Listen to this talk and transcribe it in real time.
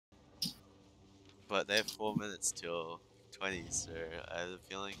But they have 4 minutes till 20, so I have a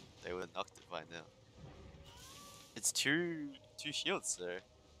feeling they would have knocked it by now. It's two shields though.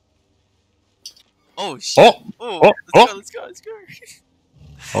 Oh shit! Oh! Let's go!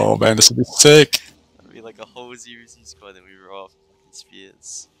 Oh man, this would be sick. That'd be like a whole 0-Z squad and we were off fucking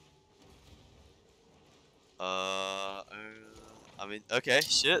spears. I mean, okay,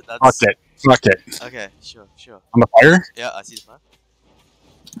 shit, that's... Fuck it. Okay, sure. On the fire? Yeah, I see the fire.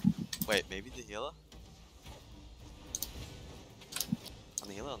 Wait, maybe the healer? On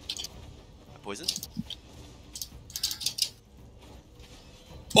the healer? A poison?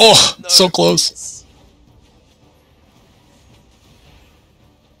 Oh, No, so close. please.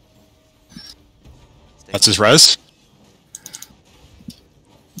 That's his res?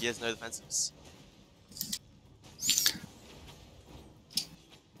 He has no defensives.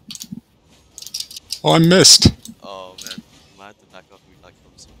 Oh, I missed. Oh man, we might have to back off.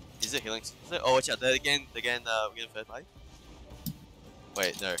 Is it healing? Oh, watch out! They're again. We're getting third fight.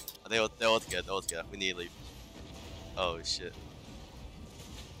 Wait, no. They're all together. We need to leave. Oh shit.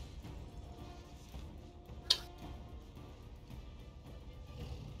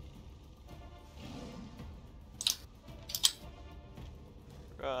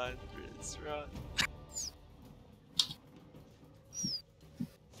 Run, Riz, run.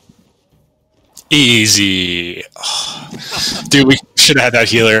 Easy. Oh. Dude, we should have had that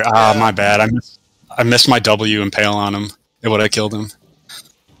healer. Ah, my bad. I missed my W impale on him. It would have killed him.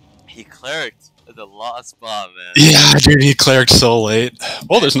 He clericked at the last bar, man. Yeah, dude, he clericked so late.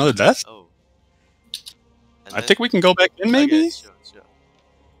 Oh, there's another death? Oh. I think we can go back in, maybe? Okay, sure.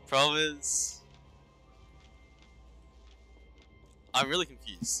 Problem is... I'm really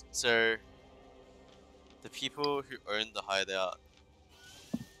confused. So... The people who own the hideout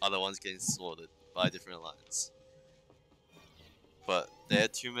are the ones getting slaughtered by different alliance. But they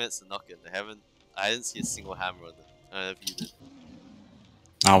had 2 minutes to knock it. I didn't see a single hammer on them. I don't know if you did.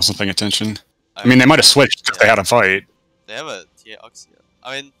 I wasn't paying attention. I mean, they might have switched because they had a fight. They have a TA Oxia.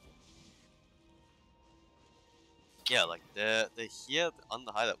 I mean... Yeah, like, they're here on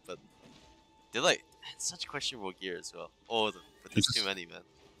the hideout, but... They're like, such questionable gear as well. All of them. But there's too many, man.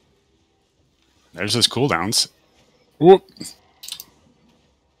 There's his cooldowns. Whoop.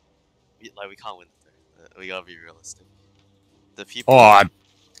 We can't win. We gotta be realistic. The people. Oh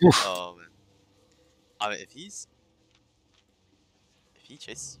man. I mean, if he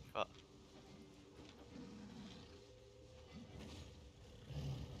chases you far.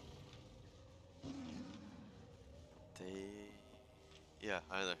 Yeah,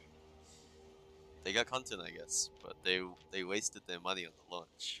 I don't know. They got content, I guess, but they wasted their money on the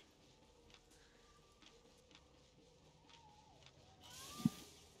launch.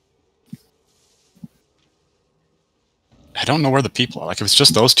 I don't know where the people are. Like, if it's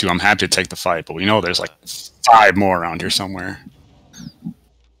just those two, I'm happy to take the fight, but we know there's like 5 more around here somewhere.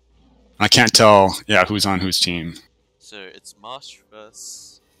 I can't tell, who's on whose team. So, it's Marsh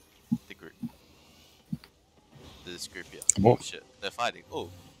versus the group. This group here. Whoa. Oh shit, they're fighting. Oh.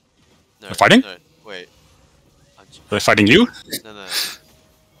 No, they're fighting? No, wait. Are they fighting you? No.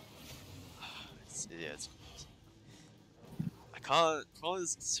 It's I can't. Well,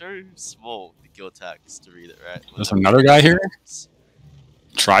 it's so small, the guild tags, to read it, right? There's another guy here?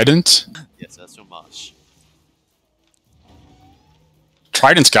 Trident? Yes, that's from Marsh.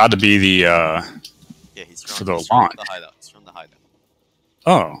 Trident's got to be the, yeah, he's from the launch. He's from the hideout.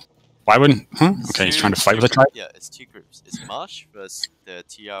 Oh. Why wouldn't... Huh? Okay, he's trying to fight with a Trident? Yeah, it's 2 groups. It's Marsh versus the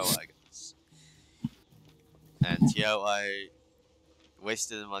TRY guys. And TRY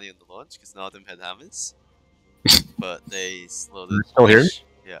wasted the money on the launch because none of them had hammers. But they slaughtered. They're still here?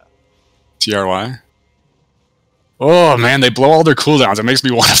 Yeah. TRY? Oh man, they blow all their cooldowns. It makes me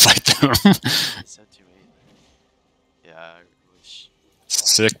want to fight them. So too many. Yeah, I wish.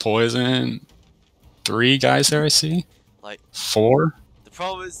 Sick poison. 3 guys there, I see. Like 4. The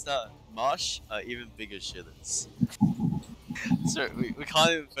problem is that Marsh are even bigger shitters. So we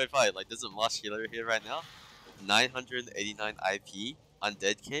can't even fight. Like, there's a Marsh healer here right now. 989 IP,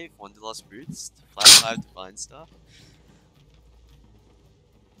 Undead Cave, Wanderlust Boots, Flat 5 Divine Star.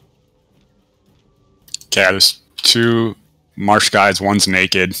 Okay, there's 2 Marsh guys. One's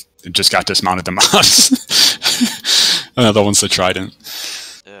naked. It just got dismounted the mobs. Another one's the Trident.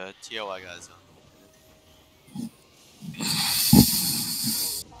 TOI guys.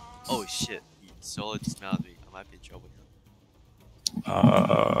 Oh shit, he solo dismounted me. I might be in trouble here.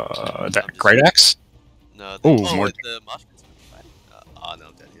 That Great Axe? No, more. The Marsh guys are fighting. Oh no,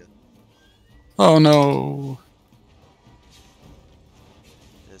 I'm dead here. Oh no.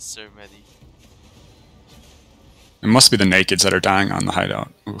 There's so many. It must be the nakeds that are dying on the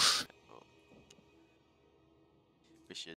hideout. Oof.